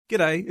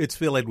G'day, it's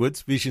Phil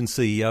Edwards, Vision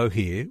CEO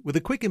here, with a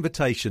quick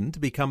invitation to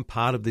become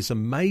part of this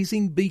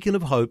amazing beacon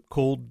of hope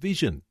called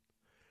Vision.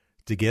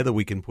 Together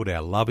we can put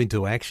our love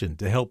into action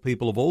to help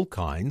people of all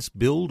kinds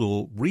build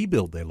or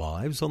rebuild their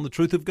lives on the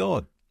truth of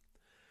God.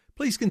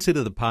 Please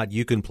consider the part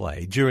you can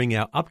play during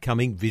our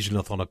upcoming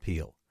Vision-a-thon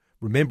appeal,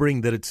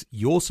 remembering that it's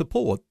your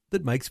support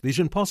that makes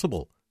Vision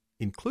possible,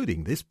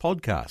 including this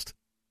podcast.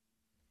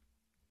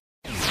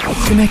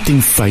 Connecting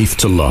faith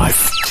to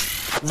life.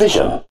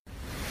 Vision.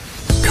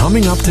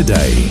 Coming up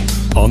today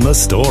on The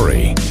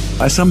Story.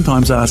 I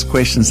sometimes ask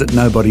questions that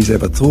nobody's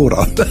ever thought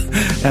of,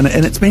 and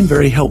it's been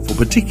very helpful,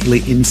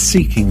 particularly in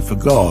seeking for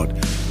God.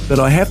 But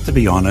I have to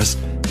be honest,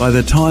 by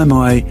the time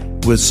I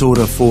was sort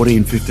of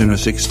 14, 15 or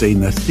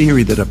 16, the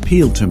theory that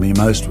appealed to me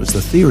most was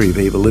the theory of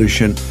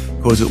evolution,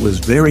 because it was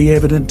very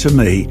evident to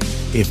me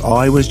if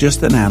I was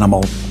just an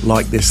animal,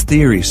 like this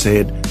theory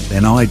said,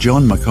 then I,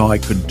 John Mackay,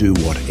 could do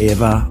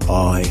whatever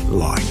I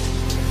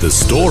liked. The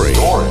Story.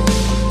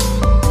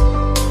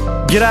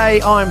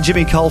 G'day, I'm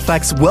Jimmy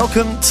Colfax.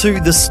 Welcome to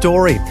The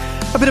Story.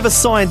 A bit of a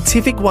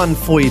scientific one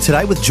for you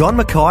today with John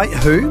Mackay,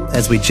 who,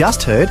 as we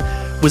just heard,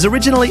 was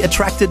originally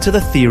attracted to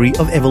the theory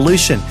of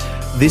evolution.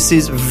 This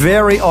is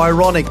very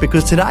ironic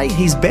because today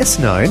he's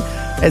best known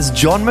as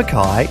John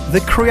Mackay,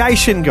 the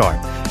Creation Guy,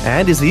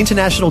 and is the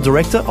International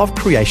Director of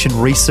Creation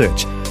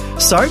Research.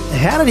 So,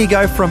 how did he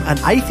go from an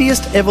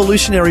atheist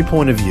evolutionary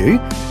point of view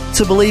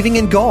to believing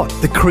in God,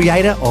 the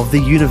creator of the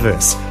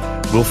universe?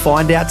 We'll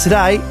find out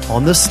today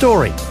on The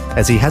Story,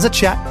 as he has a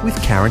chat with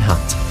Karen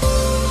Hunt.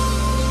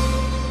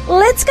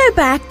 Let's go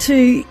back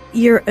to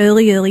your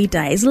early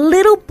days.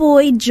 Little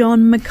boy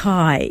John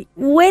Mackay,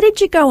 where did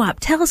you grow up?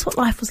 Tell us what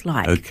life was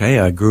like. Okay,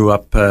 I grew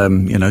up,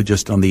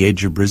 just on the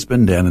edge of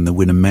Brisbane, down in the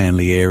Wynnum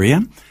Manly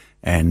area,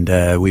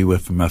 and we were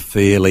from a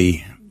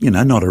fairly,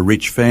 not a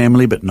rich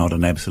family, but not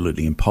an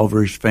absolutely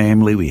impoverished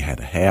family. We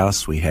had a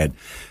house, we had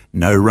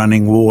no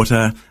running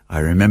water. I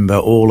remember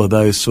all of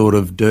those sort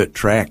of dirt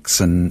tracks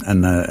and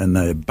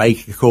the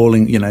baker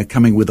calling,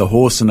 coming with a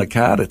horse and a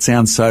cart. It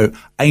sounds so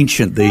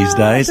ancient these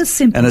days.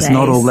 And it's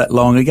not all that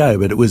long ago,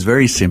 but it was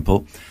very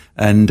simple.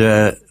 And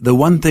the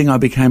one thing I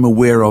became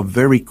aware of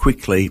very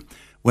quickly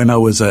when I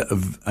was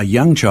a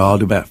young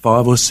child, about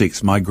 5 or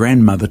 6, my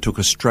grandmother took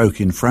a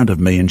stroke in front of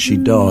me and she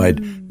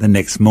died the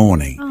next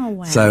morning. Oh,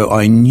 wow. So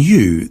I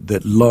knew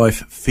that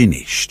life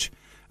finished.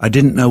 I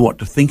didn't know what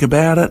to think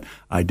about it.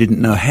 I didn't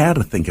know how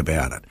to think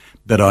about it.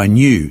 But I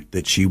knew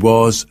that she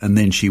was and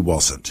then she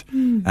wasn't.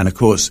 And of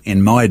course,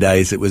 in my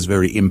days, it was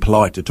very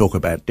impolite to talk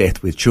about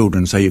death with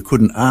children, so you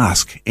couldn't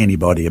ask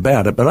anybody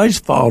about it. But I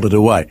just filed it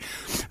away.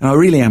 And I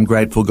really am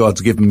grateful God's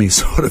given me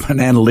sort of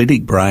an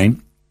analytic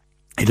brain.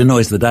 It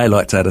annoys the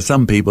daylights out of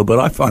some people, but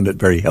I find it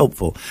very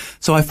helpful.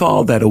 So I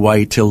filed that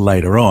away till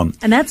later on.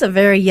 And that's a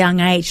very young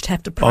age to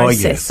have to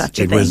process such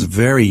a thing. It was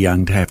very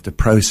young to have to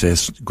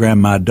process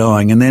grandma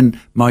dying. And then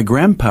my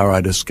grandpa,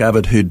 I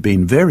discovered, who'd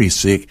been very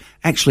sick,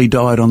 actually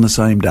died on the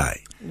same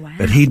day. Wow.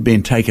 But he'd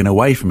been taken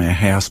away from our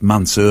house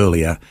months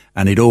earlier,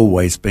 and he'd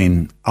always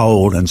been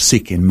old and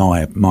sick in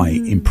my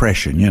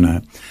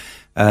impression,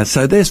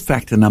 So there's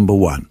factor number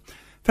one.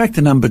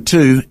 Factor number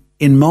two,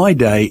 in my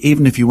day,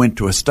 even if you went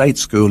to a state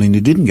school and you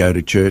didn't go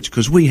to church,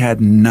 because we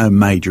had no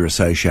major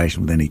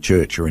association with any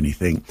church or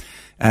anything,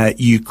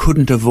 you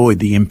couldn't avoid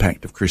the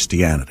impact of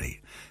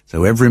Christianity.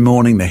 So every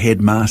morning the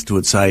headmaster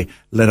would say,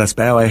 let us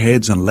bow our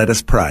heads and let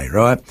us pray,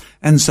 right?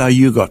 And so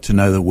you got to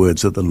know the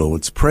words of the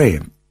Lord's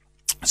Prayer.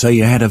 So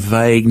you had a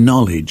vague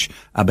knowledge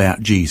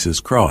about Jesus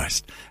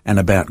Christ and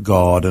about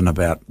God and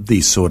about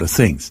these sort of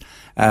things.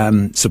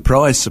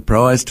 Surprise,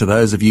 surprise to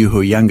those of you who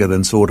are younger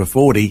than sort of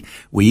 40,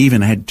 we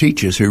even had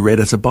teachers who read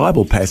us a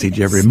Bible passage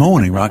every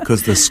morning, right?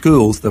 Because the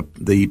schools,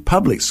 the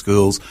public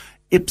schools,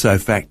 ipso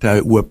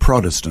facto were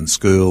Protestant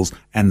schools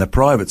and the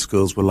private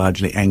schools were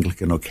largely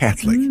Anglican or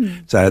Catholic.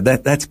 So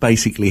that's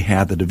basically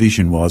how the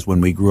division was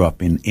when we grew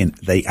up in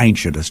the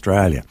ancient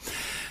Australia.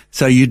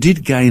 So you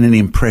did gain an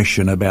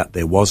impression about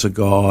there was a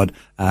God.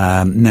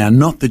 Now,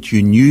 not that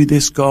you knew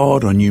this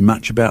God or knew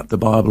much about the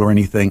Bible or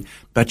anything,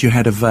 but you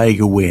had a vague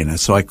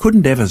awareness. So I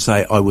couldn't ever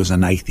say I was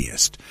an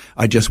atheist.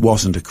 I just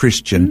wasn't a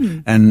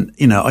Christian. And,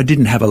 I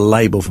didn't have a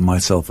label for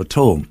myself at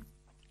all.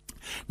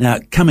 Now,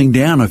 coming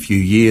down a few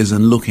years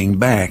and looking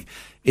back,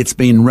 it's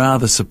been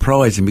rather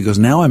surprising because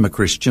now I'm a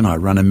Christian, I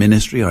run a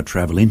ministry, I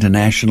travel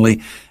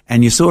internationally,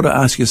 and you sort of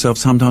ask yourself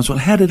sometimes, well,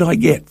 how did I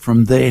get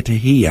from there to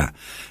here?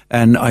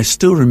 And I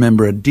still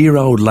remember a dear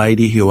old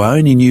lady who I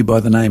only knew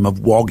by the name of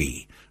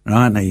Woggy,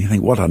 right? Now you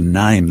think, what a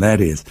name that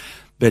is.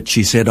 But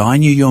she said, I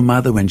knew your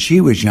mother when she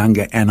was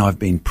younger and I've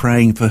been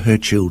praying for her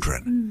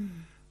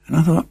children. And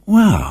I thought,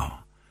 wow.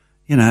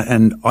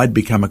 And I'd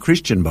become a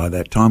Christian by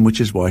that time,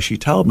 which is why she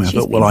told me. I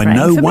thought, well, I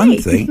know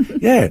one thing.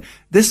 Yeah,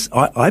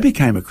 I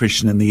became a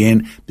Christian in the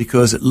end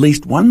because at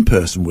least one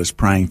person was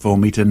praying for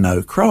me to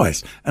know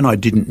Christ. And I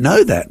didn't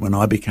know that when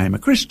I became a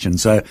Christian.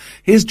 So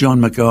here's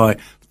John Mackay,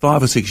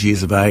 5 or 6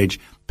 years of age,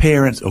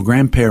 parents or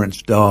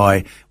grandparents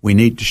die, we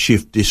need to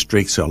shift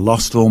districts. I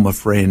lost all my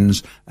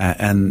friends,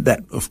 and that,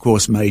 of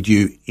course, made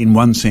you, in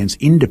one sense,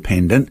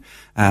 independent,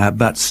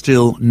 but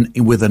still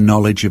with a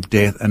knowledge of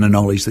death and a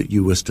knowledge that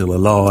you were still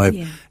alive.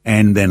 Yeah.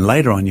 And then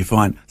later on, you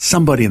find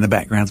somebody in the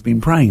background's been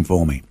praying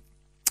for me.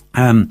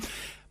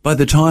 By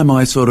the time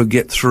I sort of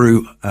get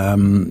through,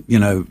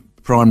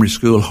 primary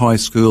school, high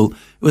school,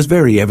 it was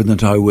very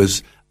evident I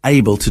was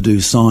able to do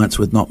science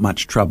with not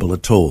much trouble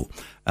at all.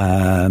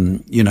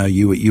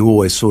 You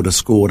always sort of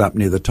scored up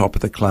near the top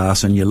of the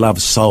class, and you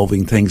loved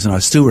solving things. And I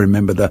still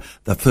remember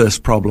the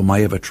first problem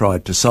I ever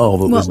tried to solve.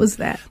 What was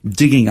that?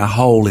 Digging a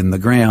hole in the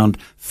ground,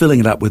 filling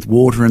it up with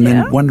water, and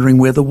then wondering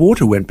where the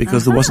water went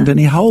because there wasn't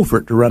any hole for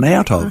it to run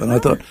out of. And I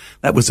thought,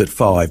 that was at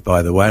 5,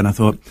 by the way, and I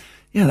thought,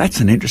 yeah, that's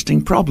an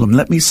interesting problem.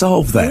 Let me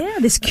solve that. Yeah,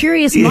 this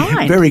curious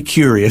mind. Very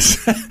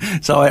curious.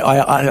 So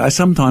I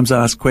sometimes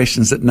ask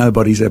questions that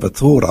nobody's ever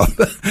thought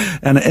of.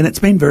 and it's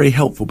been very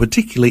helpful,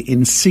 particularly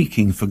in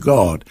seeking for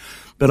God.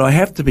 But I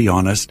have to be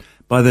honest,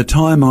 by the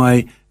time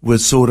I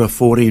was sort of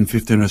 14,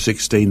 15 or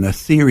 16, the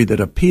theory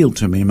that appealed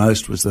to me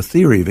most was the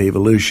theory of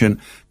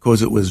evolution,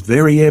 because it was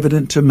very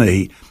evident to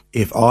me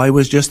if I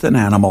was just an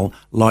animal,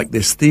 like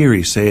this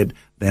theory said,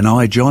 then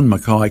I, John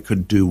Mackay,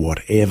 could do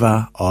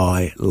whatever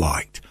I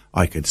liked.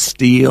 I could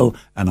steal,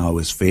 and I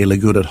was fairly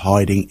good at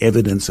hiding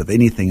evidence of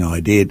anything I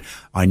did.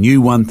 I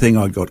knew one thing,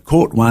 I got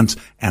caught once,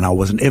 and I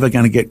wasn't ever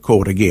going to get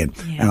caught again.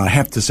 Yeah. And I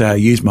have to say I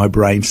used my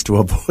brains to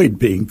avoid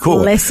being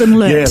caught. Lesson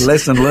learnt. Yeah,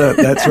 lesson learnt,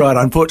 that's right.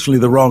 Unfortunately,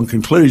 the wrong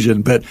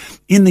conclusion. But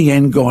in the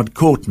end, God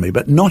caught me,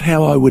 but not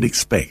how I would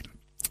expect.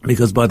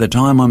 Because by the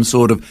time I'm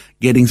sort of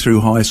getting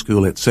through high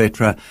school,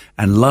 etc.,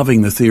 and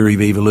loving the theory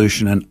of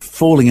evolution and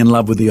falling in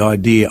love with the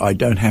idea I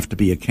don't have to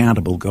be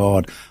accountable,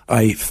 God,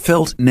 I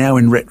felt now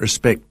in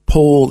retrospect,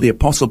 the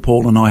Apostle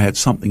Paul and I had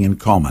something in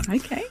common.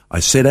 Okay.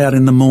 I set out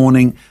in the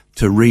morning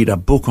to read a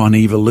book on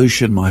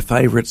evolution, my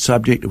favourite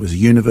subject. It was a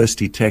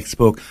university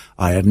textbook.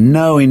 I had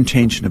no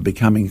intention of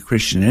becoming a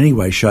Christian in any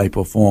way, shape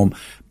or form,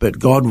 but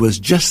God was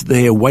just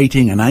there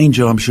waiting. An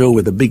angel, I'm sure,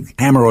 with a big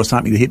hammer or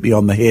something to hit me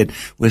on the head,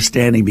 was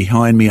standing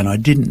behind me, and I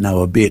didn't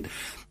know a bit.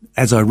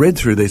 As I read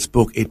through this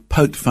book, it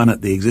poked fun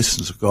at the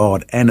existence of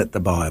God and at the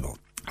Bible,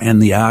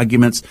 and the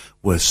arguments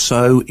were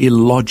so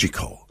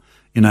illogical.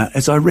 You know,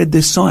 as I read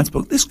this science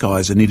book, this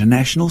guy's an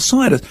international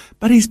scientist,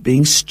 but he's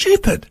being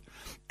stupid.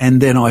 And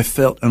then I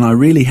felt, and I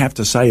really have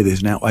to say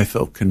this now, I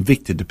felt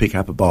convicted to pick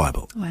up a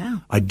Bible.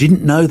 Wow. I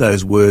didn't know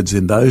those words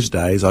in those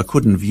days. I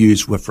couldn't have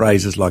used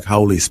phrases like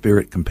Holy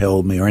Spirit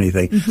compelled me or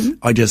anything. Mm-hmm.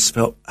 I just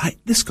felt, hey,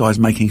 this guy's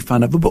making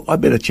fun of a book. I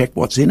better check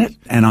what's in it.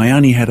 And I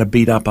only had a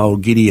beat up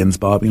old Gideon's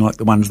Bible, like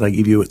the ones they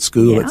give you at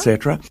school,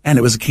 etc. And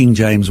it was a King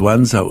James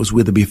one, so it was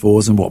whither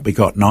befores and what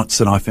begot nots.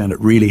 And I found it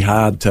really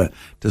hard to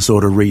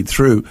sort of read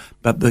through.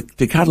 But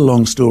to cut a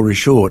long story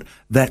short,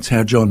 that's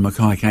how John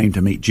Mackay came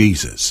to meet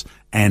Jesus.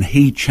 And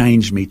he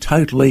changed me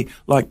totally,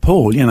 like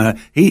Paul, you know,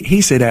 he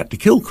set out to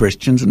kill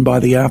Christians, and by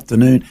the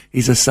afternoon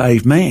he's a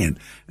saved man.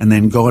 And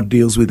then God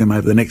deals with him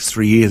over the next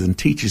 3 years and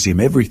teaches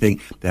him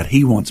everything that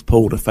he wants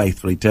Paul to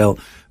faithfully tell.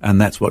 And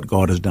that's what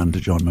God has done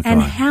to John Mackay.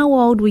 And how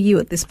old were you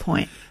at this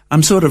point?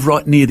 I'm sort of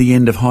right near the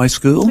end of high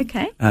school.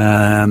 Okay.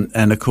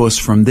 And of course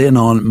from then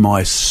on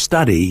my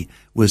study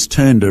was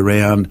turned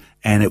around,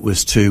 and it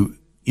was to,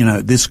 you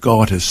know, this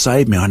God has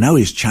saved me. I know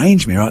he's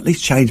changed me, or at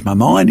least changed my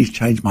mind. He's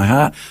changed my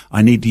heart.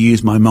 I need to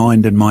use my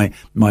mind and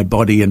my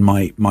body and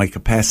my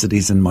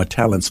capacities and my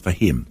talents for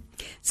him.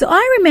 So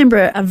I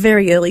remember a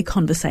very early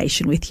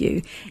conversation with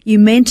you. You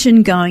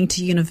mentioned going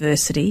to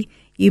university.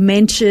 You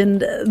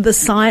mentioned the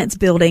science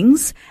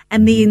buildings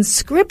and the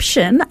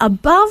inscription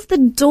above the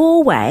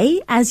doorway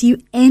as you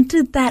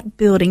entered that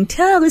building.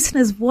 Tell our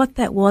listeners what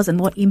that was and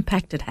what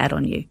impact it had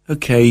on you.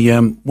 Okay,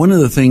 one of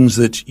the things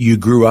that you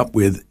grew up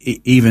with,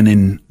 even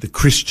in the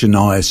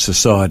Christianized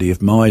society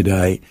of my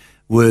day,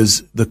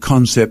 was the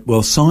concept,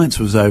 well, science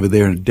was over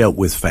there and it dealt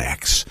with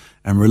facts,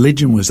 and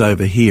religion was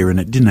over here and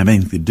it didn't have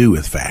anything to do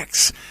with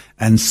facts.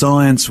 And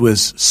science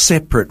was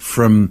separate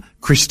from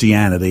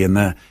Christianity,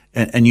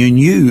 and you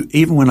knew,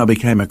 even when I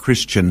became a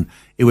Christian,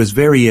 it was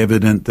very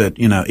evident that,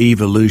 you know,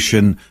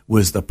 evolution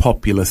was the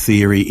popular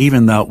theory,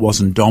 even though it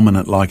wasn't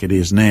dominant like it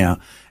is now.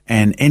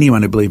 And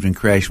anyone who believed in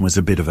creation was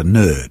a bit of a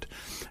nerd.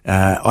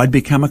 I'd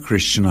become a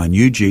Christian, I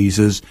knew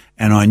Jesus,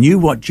 and I knew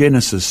what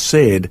Genesis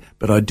said,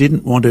 but I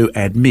didn't want to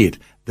admit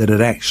that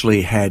it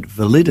actually had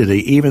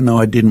validity, even though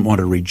I didn't want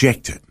to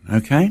reject it,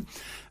 okay?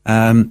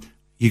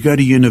 You go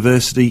to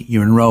university,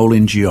 you enroll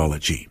in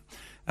geology.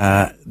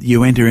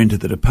 You enter into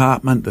the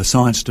department, the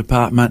science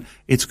department.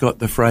 It's got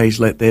the phrase,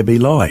 let there be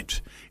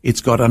light.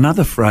 It's got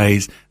another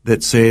phrase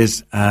that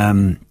says,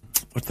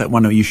 what's that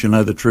one? You shall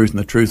know the truth and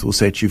the truth will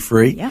set you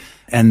free. Yep.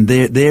 And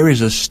there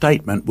is a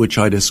statement which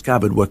I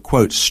discovered were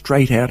quotes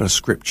straight out of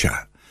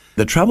Scripture.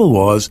 The trouble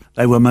was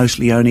they were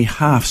mostly only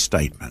half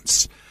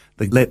statements.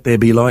 The let there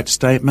be light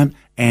statement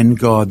and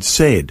God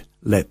said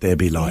let there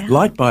be light. Yeah.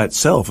 Light by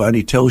itself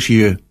only tells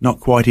you not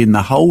quite in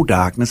the whole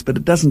darkness, but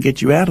it doesn't get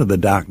you out of the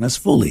darkness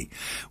fully.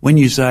 When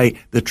you say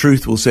the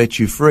truth will set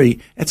you free,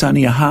 it's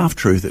only a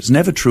half-truth. It's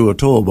never true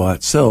at all by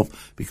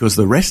itself, because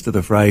the rest of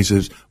the phrase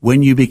is,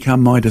 when you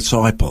become my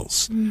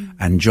disciples.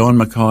 And John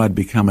Mackay had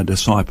become a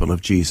disciple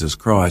of Jesus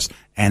Christ,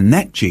 and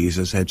that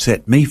Jesus had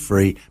set me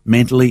free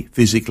mentally,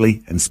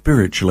 physically, and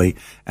spiritually.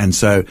 And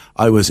so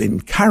I was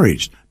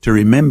encouraged to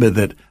remember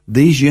that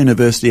these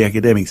university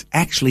academics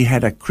actually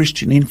had a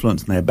Christian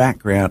influence in their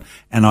background,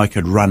 and I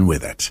could run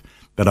with it.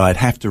 But I'd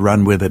have to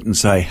run with it and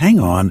say, hang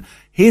on,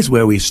 here's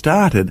where we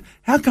started.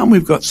 How come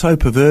we've got so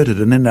perverted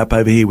and end up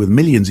over here with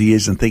millions of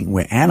years and thinking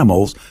we're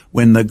animals,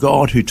 when the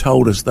God who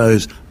told us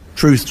those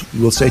truths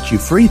will set you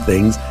free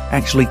things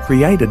actually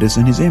created us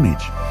in his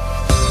image?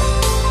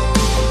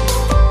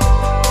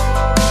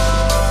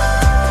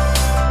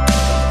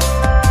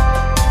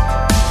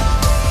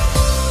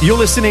 You're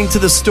listening to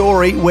The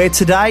Story, where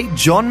today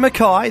John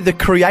Mackay, the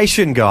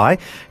creation guy,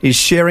 is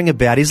sharing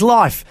about his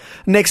life.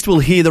 Next, we'll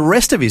hear the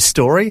rest of his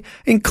story,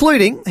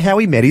 including how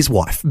he met his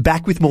wife.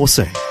 Back with more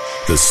soon.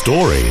 The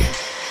Story.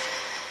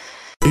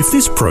 If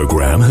this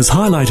program has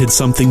highlighted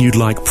something you'd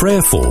like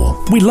prayer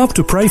for, we'd love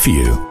to pray for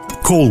you.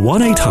 Call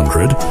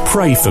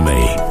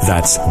 1-800-PRAY-FOR-ME.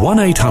 That's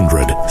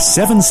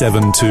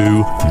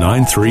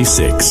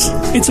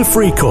 1-800-772-936. It's a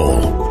free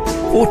call.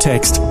 Or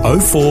text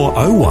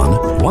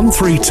 0401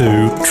 132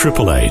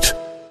 888.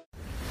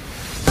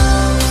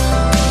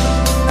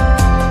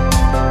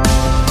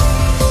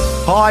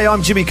 Hi,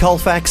 I'm Jimmy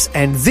Colfax,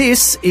 and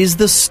this is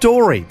The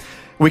Story.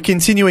 We're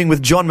continuing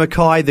with John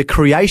Mackay, the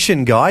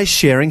creation guy,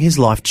 sharing his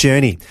life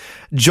journey.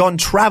 John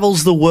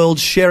travels the world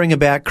sharing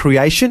about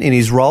creation in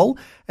his role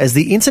as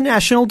the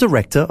International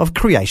Director of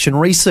Creation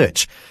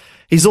Research.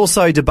 He's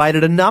also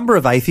debated a number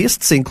of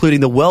atheists, including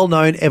the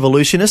well-known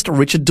evolutionist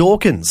Richard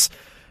Dawkins.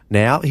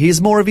 Now,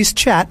 here's more of his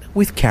chat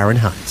with Karen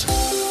Hunt.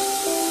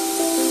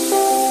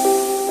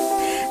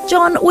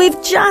 John,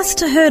 we've just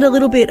heard a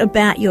little bit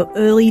about your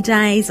early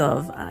days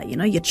of,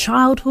 your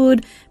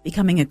childhood,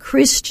 becoming a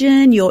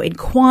Christian, your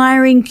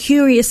inquiring,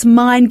 curious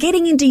mind,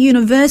 getting into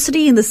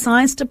university in the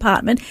science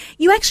department.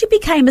 You actually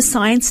became a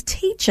science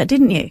teacher,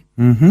 didn't you?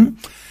 Mm-hmm.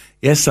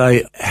 Yes,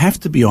 I have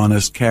to be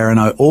honest, Karen,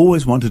 I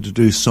always wanted to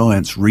do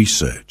science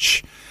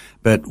research.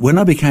 But when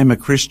I became a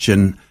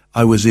Christian,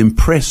 I was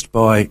impressed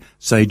by,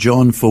 say,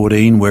 John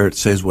 14, where it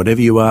says,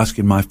 whatever you ask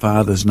in my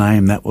Father's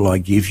name, that will I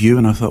give you.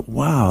 And I thought,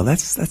 wow,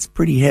 that's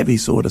pretty heavy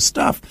sort of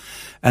stuff.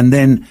 And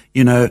then,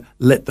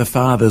 let the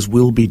Father's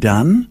will be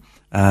done.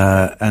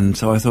 And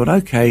so I thought,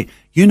 okay,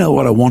 you know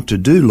what I want to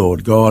do,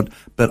 Lord God,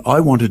 but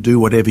I want to do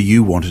whatever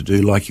you want to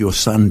do, like your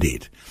son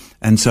did.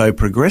 And so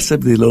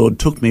progressively, Lord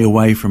took me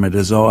away from a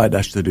desire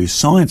just to do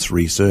science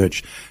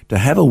research to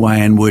have a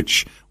way in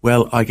which,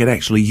 well, I could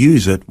actually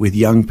use it with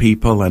young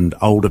people and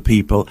older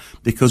people,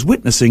 because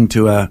witnessing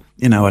to a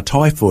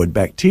typhoid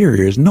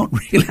bacteria is not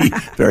really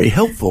very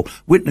helpful.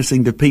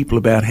 Witnessing to people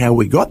about how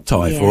we got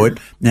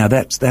typhoid, now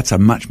that's a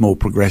much more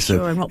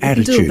progressive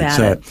attitude.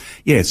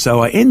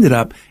 So I ended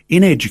up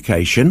in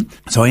education.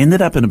 So I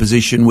ended up in a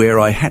position where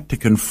I had to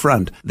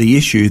confront the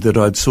issue that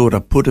I'd sort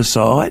of put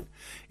aside.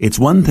 It's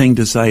one thing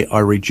to say I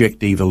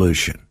reject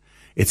evolution.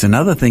 It's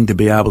another thing to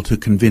be able to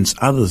convince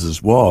others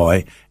as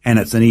why, and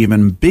it's an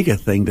even bigger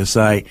thing to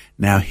say,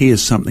 now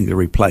here's something to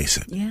replace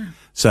it. Yeah.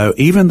 So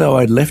even though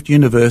I'd left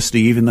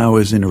university, even though I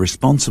was in a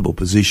responsible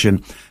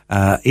position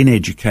in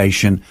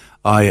education,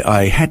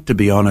 I had to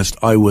be honest,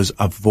 I was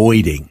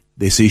avoiding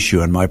this issue.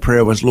 And my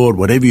prayer was, Lord,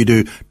 whatever you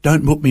do,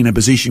 don't put me in a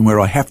position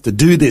where I have to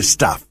do this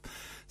stuff.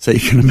 So you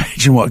can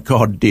imagine what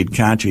God did,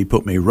 can't you? He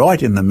put me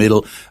right in the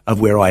middle of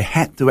where I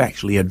had to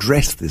actually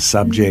address this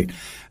subject.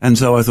 And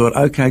so I thought,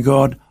 okay,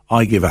 God,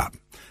 I give up.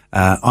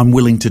 I'm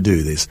willing to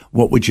do this.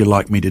 What would you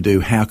like me to do?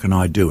 How can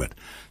I do it?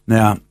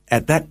 Now,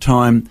 at that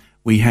time,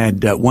 we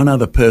had one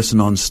other person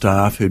on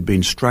staff who'd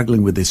been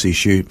struggling with this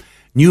issue,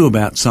 knew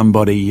about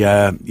somebody,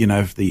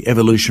 the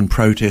evolution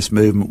protest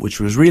movement,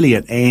 which was really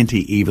an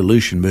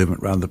anti-evolution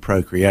movement rather than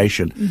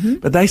procreation. Mm-hmm.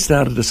 But they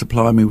started to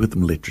supply me with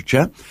some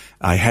literature.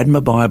 I had my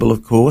Bible,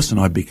 of course, and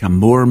I'd become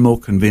more and more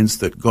convinced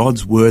that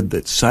God's word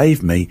that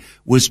saved me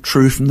was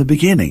true from the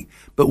beginning.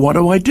 But what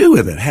do I do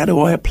with it? How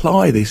do I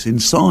apply this in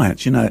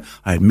science? I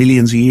had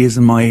millions of years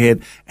in my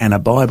head and a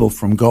Bible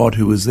from God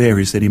who was there,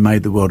 who said he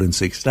made the world in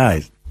 6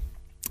 days.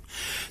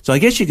 So I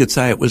guess you could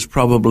say it was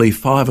probably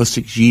 5 or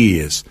 6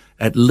 years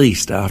at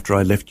least after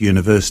I left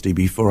university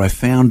before I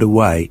found a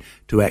way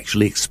to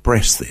actually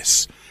express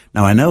this.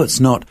 Now, I know it's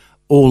not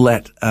all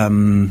that,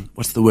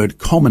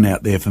 common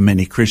out there for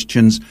many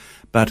Christians,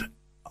 but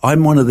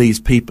I'm one of these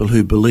people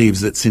who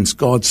believes that since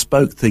God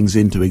spoke things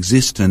into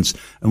existence,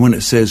 and when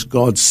it says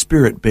God's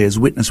Spirit bears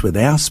witness with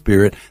our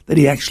spirit, that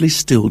he actually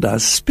still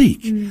does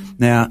speak.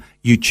 Now,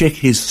 you check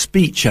his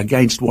speech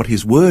against what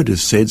his word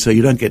has said so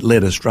you don't get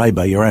led astray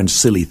by your own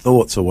silly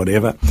thoughts or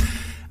whatever.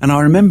 And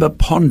I remember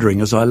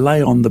pondering as I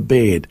lay on the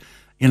bed,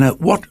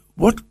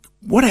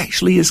 what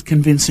actually is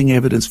convincing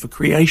evidence for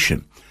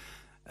creation?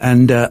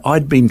 And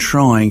I'd been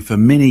trying for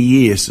many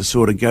years to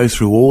sort of go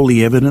through all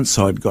the evidence.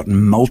 I'd gotten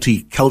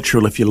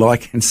multicultural, if you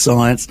like, in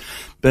science,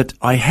 but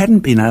I hadn't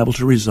been able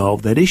to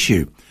resolve that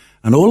issue.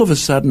 And all of a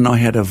sudden I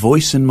had a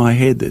voice in my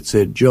head that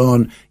said,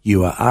 John,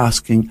 you are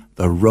asking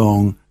the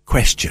wrong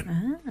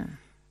question.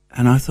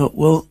 And I thought,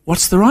 well,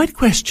 what's the right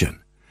question?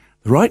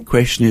 The right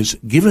question is,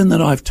 given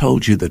that I've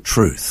told you the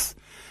truth,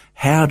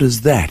 how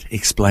does that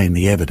explain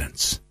the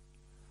evidence?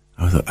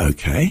 I thought,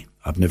 okay,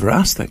 I've never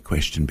asked that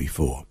question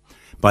before.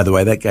 By the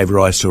way, that gave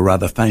rise to a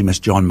rather famous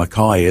John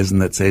Mackay,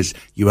 that says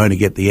you only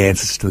get the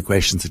answers to the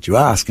questions that you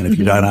ask, and if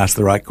you don't ask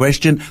the right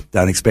question,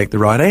 don't expect the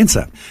right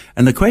answer.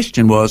 And the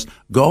question was,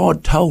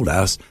 God told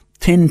us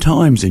 10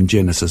 times in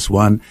Genesis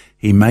 1,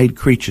 he made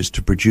creatures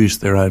to produce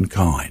their own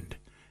kind.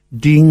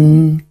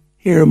 Ding!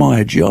 Here am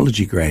I, a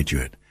geology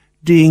graduate.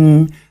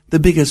 Ding! The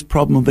biggest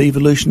problem of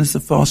evolution is the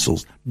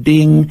fossils.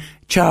 Ding!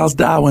 Charles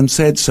Darwin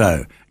said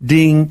so.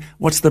 Ding!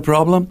 What's the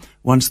problem?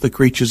 Once the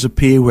creatures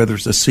appear, whether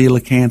it's a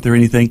coelacanth or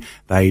anything,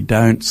 they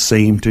don't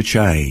seem to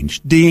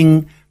change.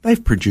 Ding!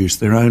 They've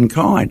produced their own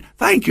kind.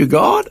 Thank you,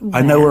 God. Wow.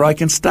 I know where I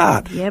can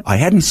start. Yep. I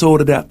hadn't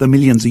sorted out the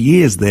millions of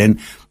years then,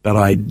 but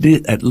I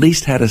did at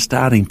least had a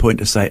starting point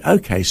to say,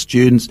 okay,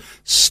 students,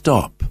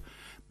 stop.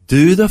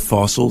 Do the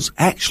fossils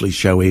actually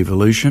show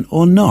evolution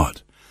or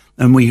not?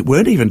 And we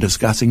weren't even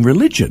discussing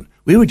religion.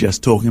 We were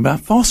just talking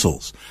about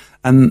fossils.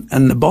 And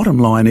the bottom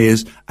line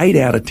is 8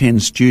 out of 10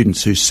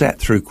 students who sat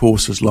through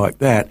courses like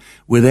that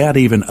without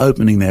even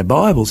opening their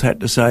Bibles had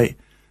to say,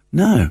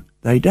 no,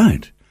 they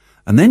don't.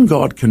 And then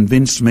God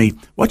convinced me,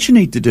 what you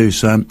need to do,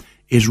 son,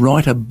 is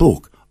write a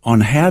book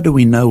on how do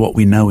we know what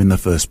we know in the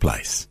first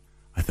place.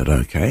 I thought,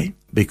 okay,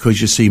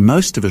 because you see,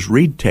 most of us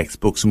read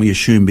textbooks and we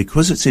assume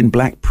because it's in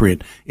black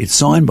print, it's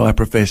signed by a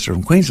professor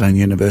from Queensland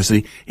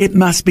University, it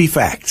must be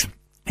fact.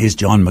 Here's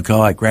John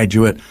Mackay,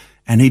 graduate,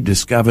 and he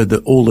discovered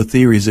that all the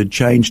theories had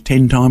changed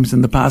 10 times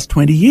in the past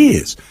 20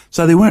 years.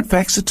 So they weren't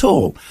facts at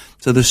all.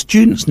 So the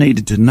students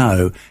needed to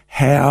know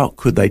how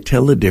could they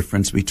tell the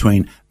difference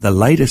between the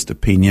latest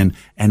opinion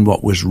and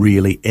what was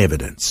really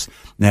evidence.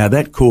 Now,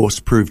 that course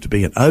proved to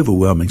be an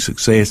overwhelming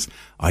success.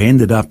 I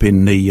ended up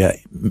in the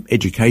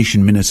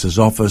education minister's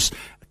office,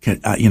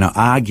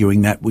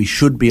 arguing that we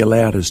should be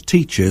allowed as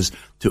teachers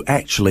to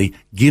actually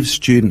give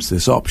students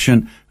this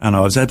option. And I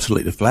was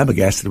absolutely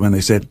flabbergasted when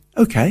they said,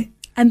 okay.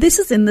 And this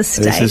is in the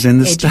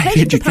state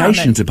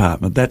education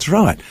department. That's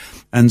right.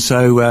 And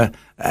so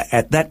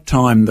at that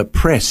time, the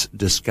press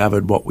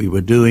discovered what we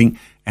were doing,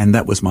 and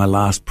that was my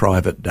last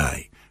private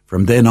day.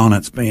 From then on,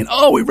 it's been,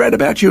 we've read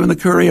about you in the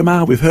Courier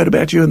Mail, we've heard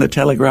about you in the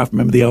Telegraph,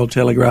 remember the old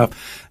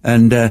Telegraph,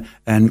 and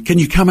can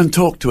you come and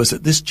talk to us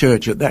at this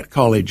church, at that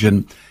college?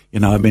 And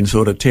I've been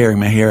sort of tearing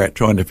my hair out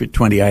trying to fit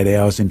 28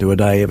 hours into a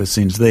day ever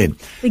since then.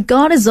 But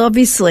God has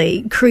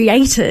obviously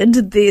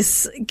created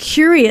this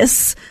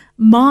curious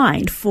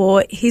mind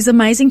for his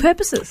amazing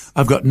purposes.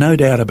 I've got no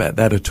doubt about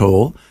that at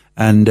all.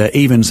 And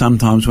even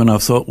sometimes when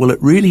I've thought, well,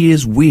 it really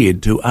is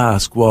weird to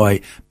ask why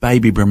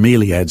baby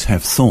bromeliads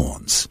have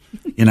thorns,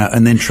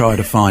 and then try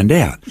to find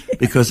out,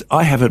 because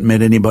I haven't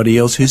met anybody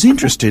else who's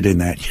interested in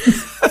that.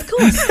 Of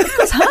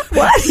course, huh?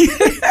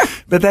 What?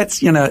 But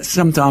that's,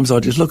 sometimes I'll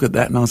just look at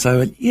that and I'll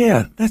say,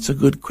 yeah, that's a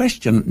good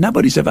question.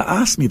 Nobody's ever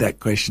asked me that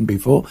question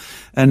before.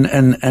 And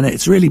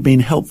it's really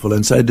been helpful.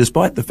 And so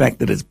despite the fact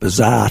that it's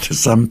bizarre to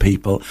some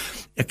people,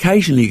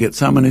 occasionally you get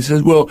someone who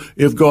says, well,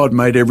 if God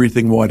made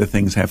everything, why do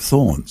things have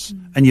thorns?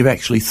 And you've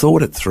actually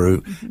thought it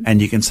through,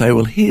 and you can say,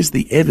 well, here's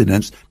the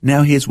evidence.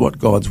 Now here's what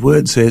God's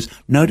word says.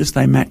 Notice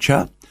they match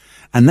up.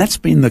 And that's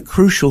been the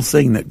crucial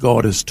thing that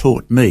God has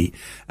taught me.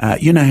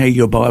 You know how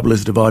your Bible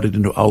is divided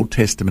into Old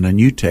Testament and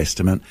New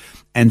Testament.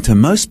 And to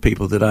most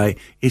people today,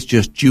 it's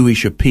just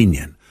Jewish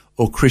opinion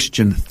or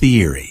Christian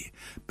theory.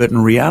 But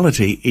in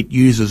reality, it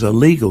uses a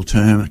legal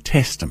term,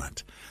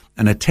 testament.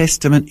 And a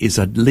testament is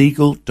a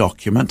legal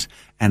document,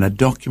 and a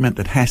document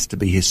that has to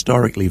be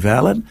historically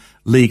valid,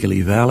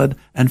 legally valid,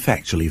 and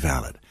factually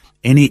valid.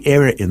 Any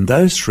error in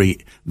those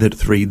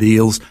three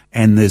deals,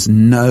 and there's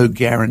no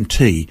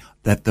guarantee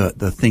that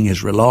the thing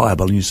is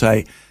reliable. And you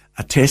say,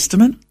 a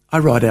testament? I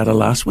write out a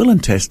last will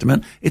and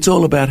testament. It's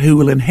all about who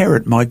will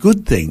inherit my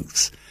good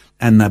things.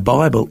 And the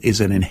Bible is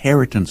an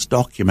inheritance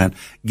document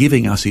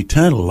giving us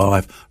eternal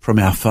life from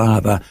our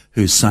Father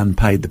whose Son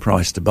paid the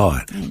price to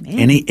buy it. Amen.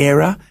 Any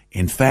error,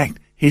 in fact,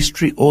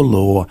 history or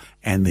law,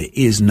 and there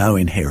is no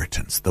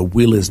inheritance. The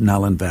will is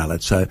null and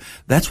valid. So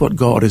that's what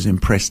God has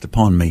impressed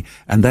upon me,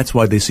 and that's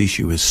why this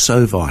issue is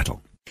so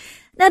vital.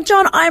 Now,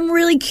 John, I'm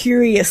really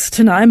curious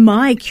to know,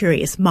 my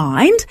curious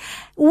mind,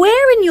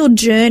 where in your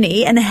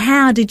journey and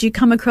how did you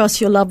come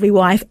across your lovely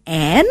wife,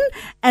 Anne,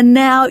 and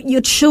now your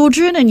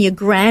children and your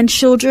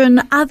grandchildren?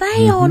 Are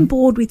they on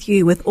board with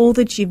you with all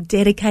that you've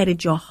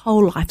dedicated your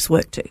whole life's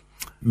work to?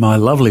 My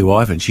lovely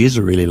wife, and she is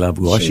a really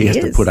lovely wife, she has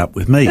to put up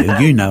with me,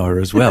 and you know her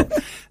as well.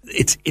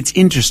 It's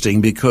interesting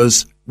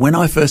because when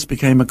I first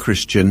became a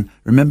Christian,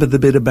 remember the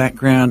bit of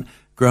background?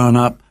 growing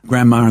up,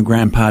 Grandma and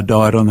Grandpa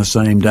died on the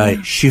same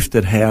day,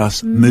 shifted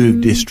house,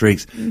 moved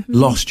districts,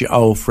 lost your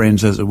old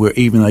friends, as it were,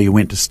 even though you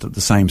went to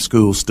the same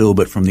school still,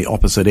 but from the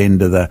opposite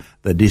end of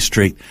the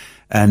district.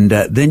 And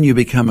then you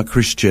become a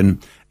Christian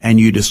and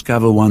you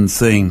discover one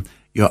thing: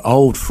 your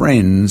old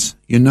friends,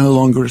 you're no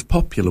longer as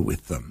popular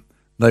with them.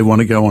 They want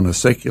to go on a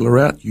secular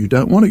route. You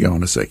don't want to go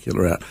on a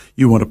secular route.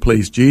 You want to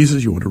please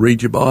Jesus. You want to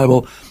read your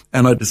Bible.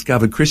 And I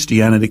discovered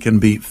Christianity can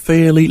be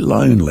fairly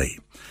lonely.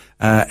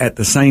 At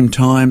the same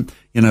time,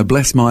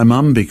 bless my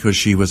mum, because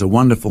she was a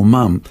wonderful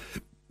mum,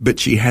 but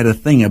she had a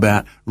thing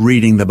about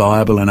reading the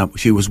Bible, and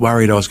she was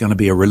worried I was going to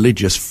be a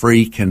religious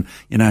freak, and,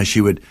 she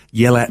would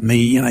yell at me,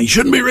 you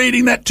shouldn't be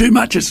reading that too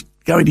much. It's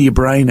going to your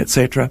brain,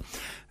 etc.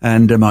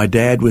 And my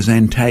dad was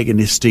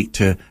antagonistic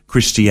to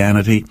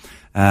Christianity.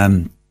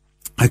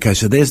 Okay,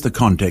 so there's the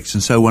context.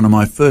 And so one of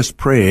my first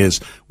prayers,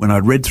 when I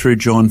read through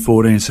John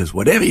 14, it says,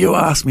 whatever you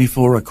ask me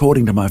for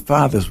according to my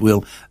Father's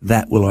will,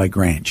 that will I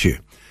grant you.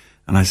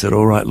 And I said,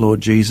 all right, Lord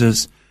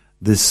Jesus,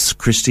 this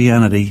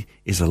Christianity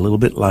is a little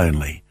bit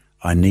lonely.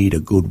 I need a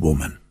good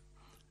woman.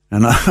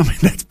 And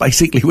that's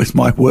basically was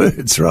my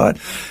words, right?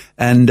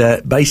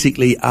 And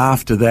basically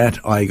after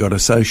that, I got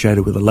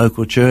associated with a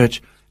local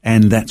church,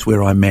 and that's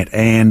where I met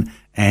Anne.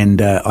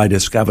 And I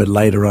discovered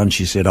later on,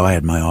 she said, I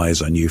had my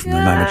eyes on you from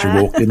the moment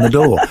you walked in the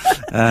door.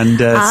 And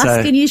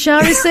ask and you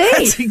shall receive.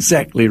 That's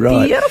exactly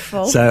right.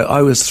 Beautiful. So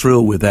I was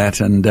thrilled with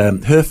that. And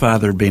her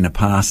father had been a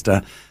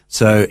pastor,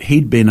 so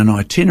he'd been an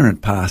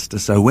itinerant pastor.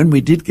 So when we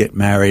did get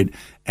married,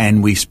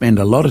 and we spend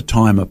a lot of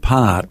time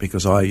apart,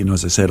 because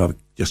as I said, I've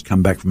just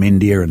come back from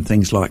India and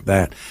things like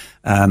that.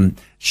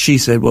 She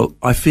said, well,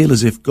 I feel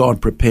as if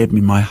God prepared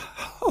me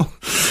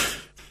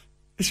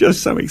it's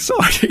just so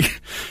exciting.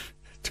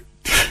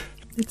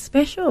 It's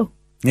special.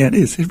 Yeah, it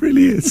is. It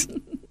really is.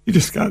 You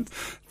just can't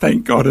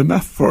thank God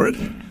enough for it.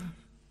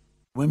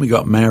 When we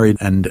got married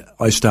and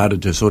I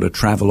started to sort of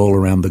travel all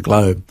around the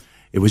globe,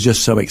 it was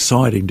just so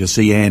exciting to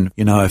see Anne.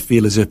 I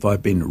feel as if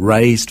I've been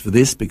raised for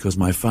this, because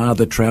my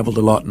father travelled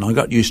a lot, and I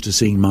got used to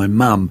seeing my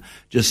mum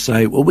just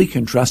say, well, we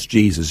can trust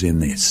Jesus in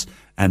this,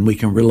 and we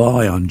can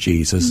rely on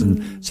Jesus.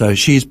 And so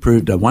she's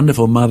proved a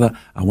wonderful mother,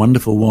 a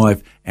wonderful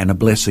wife, and a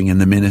blessing in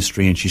the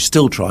ministry. And she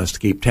still tries to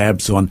keep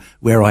tabs on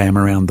where I am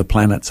around the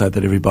planet so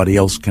that everybody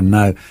else can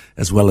know,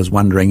 as well as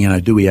wondering,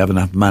 do we have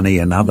enough money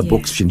and other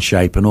books in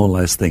shape and all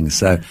those things.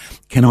 So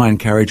can I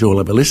encourage all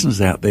of our listeners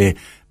out there,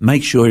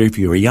 make sure if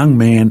you're a young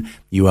man,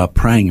 you are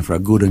praying for a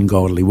good and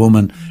godly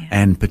woman,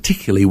 and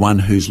particularly one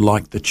who's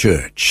like the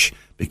church,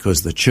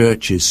 because the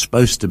church is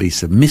supposed to be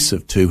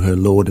submissive to her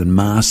Lord and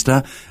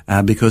Master,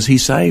 because he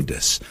saved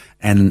us.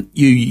 And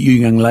you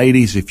young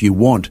ladies, if you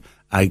want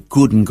a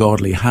good and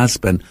godly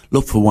husband,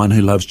 look for one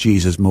who loves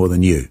Jesus more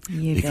than you,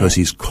 because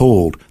he's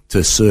called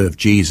to serve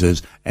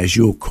Jesus as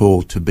you're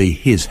called to be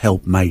his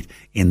helpmate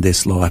in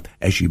this life,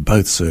 as you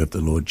both serve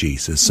the Lord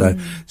Jesus. So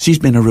she's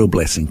been a real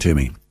blessing to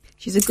me.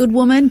 She's a good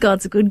woman.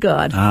 God's a good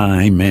God.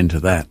 Amen to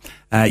that.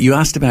 You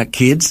asked about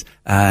kids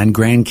and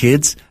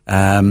grandkids.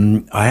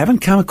 I haven't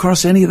come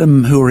across any of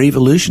them who are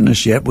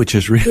evolutionists yet, which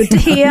is really good to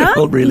hear.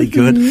 Really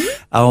good.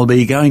 I'll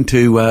be going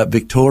to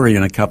Victoria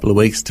in a couple of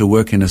weeks to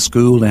work in a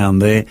school down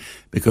there,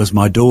 because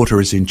my daughter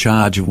is in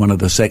charge of one of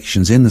the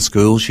sections in the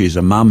school. She's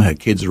a mum. Her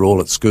kids are all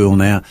at school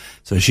now,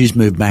 so she's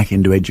moved back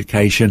into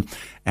education.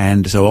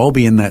 And so I'll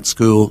be in that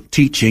school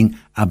teaching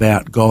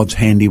about God's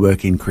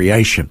handiwork in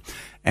creation.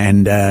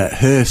 And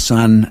her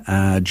son,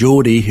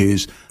 Geordie,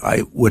 who's,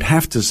 I would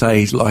have to say,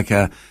 he's like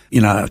a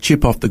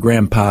chip off the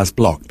grandpa's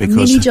block.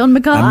 Because mini John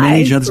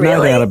Mackay. There's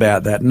no doubt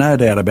about that. No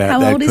doubt about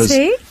that. How old is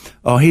he?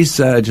 Oh, he's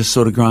just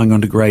sort of growing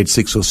on to grade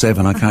 6 or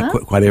 7. I can't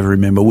quite ever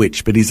remember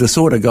which. But he's the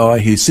sort of guy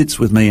who sits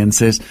with me and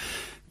says,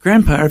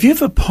 Grandpa, have you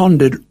ever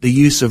pondered the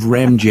use of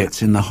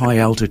ramjets in the high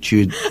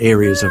altitude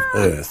areas of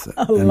Earth?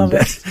 I love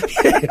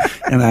it.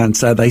 And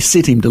so they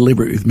sit him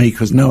deliberate with me,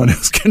 because no one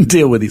else can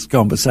deal with his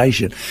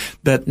conversation.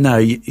 But no,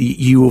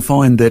 you will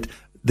find that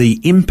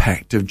the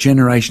impact of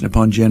generation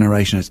upon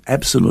generation is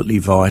absolutely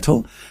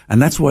vital.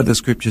 And that's why the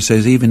scripture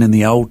says, even in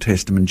the Old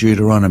Testament,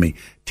 Deuteronomy,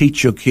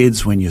 teach your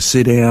kids when you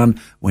sit down,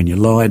 when you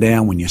lie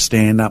down, when you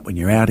stand up, when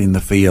you're out in the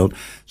field.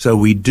 So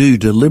we do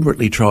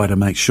deliberately try to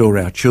make sure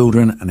our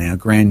children and our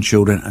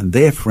grandchildren and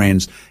their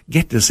friends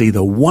get to see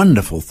the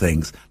wonderful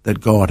things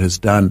that God has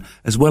done,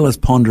 as well as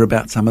ponder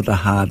about some of the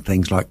hard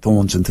things like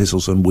thorns and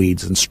thistles and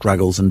weeds and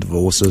struggles and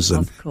divorces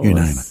and you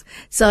name it.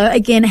 So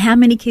again, how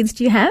many kids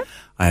do you have?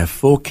 I have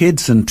 4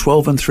 kids and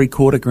 12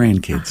 3/4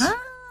 grandkids.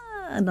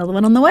 Another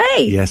one on the way.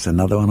 Yes,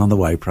 another one on the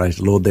way. Praise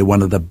the Lord. They're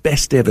one of the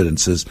best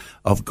evidences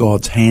of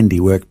God's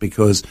handiwork,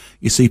 because,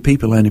 you see,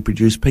 people only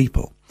produce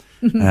people.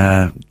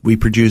 We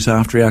produce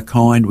after our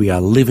kind. We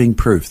are living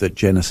proof that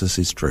Genesis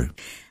is true.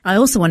 I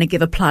also want to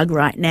give a plug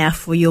right now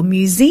for your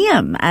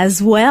museum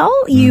as well.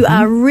 You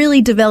are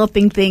really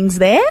developing things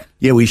there.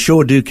 Yeah, we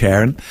sure do,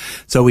 Karen.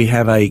 So we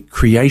have a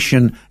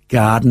creation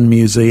garden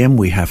museum.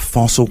 We have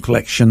fossil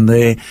collection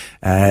there.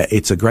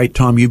 It's a great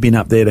time. You've been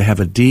up there to have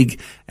a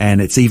dig,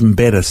 and it's even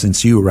better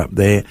since you were up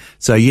there.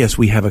 So yes,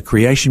 we have a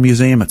creation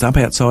museum. It's up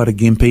outside of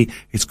Gympie.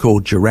 It's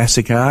called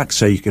Jurassic Ark,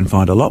 so you can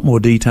find a lot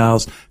more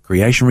details.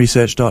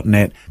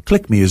 creationresearch.net,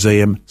 click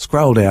museum,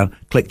 scroll down,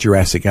 click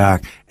Jurassic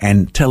Ark,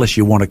 and tell us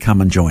you want to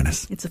come and join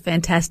us. It's a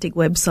fantastic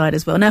website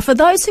as well. Now, for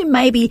those who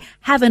maybe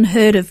haven't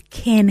heard of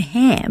Ken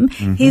Ham,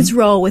 his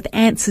role with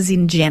Answers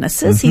in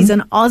Genesis, he's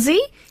an Aussie,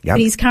 but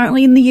he's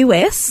currently in the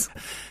US.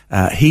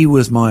 He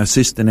was my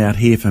assistant out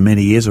here for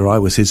many years, or I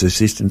was his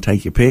assistant,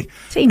 take your pick.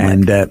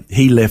 Teamwork. And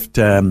he left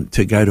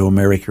to go to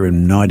America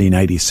in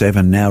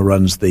 1987, now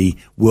runs the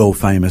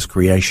world-famous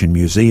Creation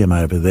Museum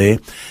over there.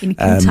 In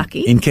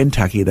Kentucky. In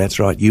Kentucky, that's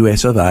right,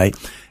 US of A.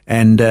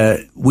 And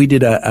we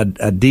did a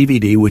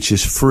DVD which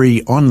is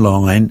free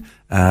online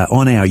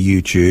on our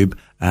YouTube.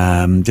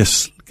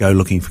 Just go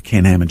looking for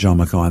Ken Ham and John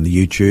Mackay on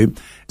the YouTube.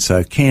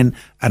 So Ken,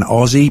 an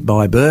Aussie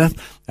by birth,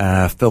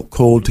 felt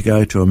called to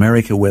go to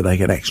America where they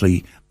could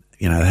actually,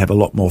 have a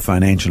lot more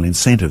financial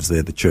incentives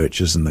there, the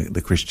churches and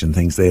the Christian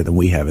things there, than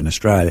we have in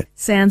Australia.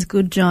 Sounds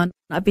good, John.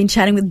 I've been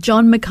chatting with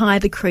John Mackay,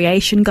 the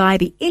Creation Guy,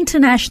 the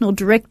International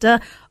Director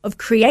of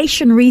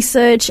Creation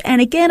Research.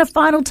 And again, a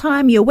final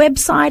time, your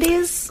website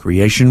is?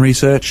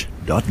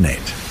 creationresearch.net.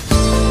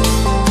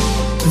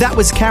 That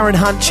was Karen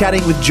Hunt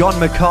chatting with John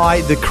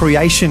Mackay, the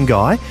Creation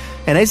Guy.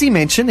 And as he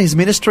mentioned, his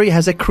ministry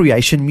has a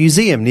creation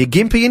museum near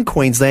Gympie in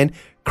Queensland,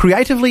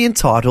 creatively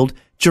entitled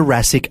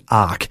Jurassic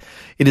Ark.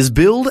 It is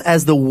billed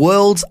as the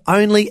world's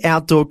only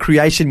outdoor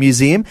creation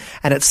museum,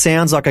 and it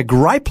sounds like a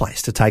great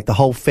place to take the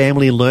whole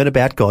family and learn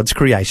about God's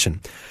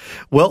creation.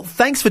 Well,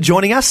 thanks for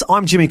joining us.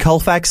 I'm Jimmy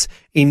Colfax,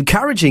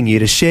 encouraging you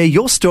to share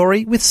your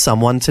story with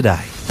someone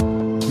today.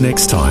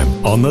 Next time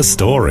on The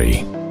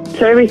Story.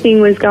 So everything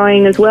was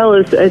going as well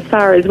as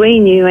far as we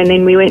knew, and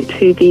then we went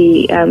to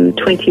the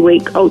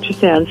 20-week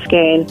ultrasound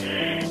scan,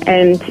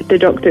 and the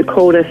doctor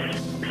called us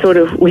sort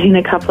of within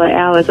a couple of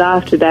hours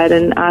after that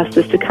and asked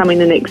us to come in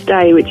the next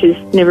day, which is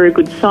never a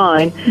good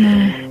sign.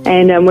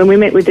 And when we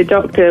met with the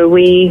doctor,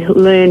 we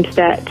learned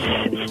that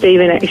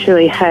Stephen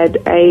actually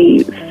had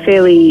a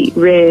fairly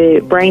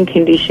rare brain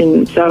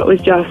condition, so it was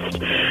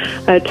just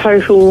a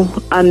total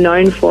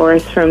unknown for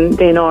us from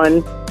then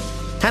on.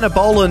 Hannah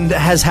Boland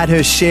has had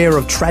her share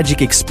of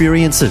tragic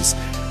experiences,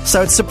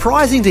 so it's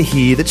surprising to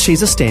hear that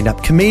she's a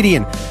stand-up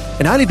comedian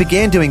and only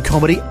began doing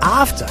comedy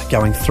after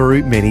going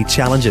through many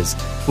challenges.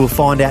 We'll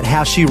find out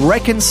how she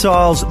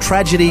reconciles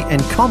tragedy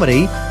and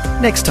comedy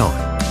next time.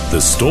 The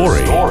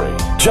Story.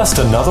 Just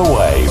another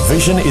way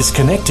Vision is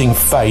connecting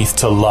faith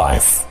to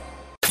life.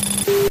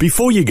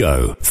 Before you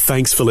go,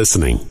 thanks for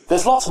listening.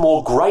 There's lots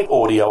more great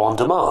audio on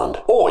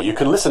demand, or you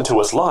can listen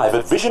to us live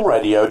at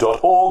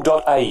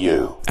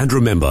visionradio.org.au. And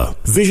remember,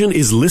 Vision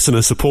is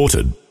listener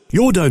supported.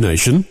 Your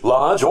donation,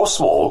 large or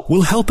small,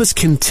 will help us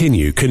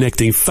continue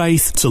connecting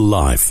faith to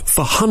life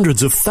for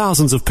hundreds of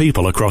thousands of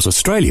people across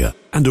Australia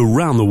and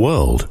around the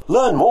world.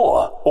 Learn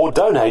more or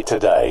donate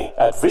today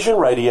at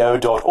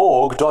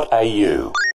visionradio.org.au.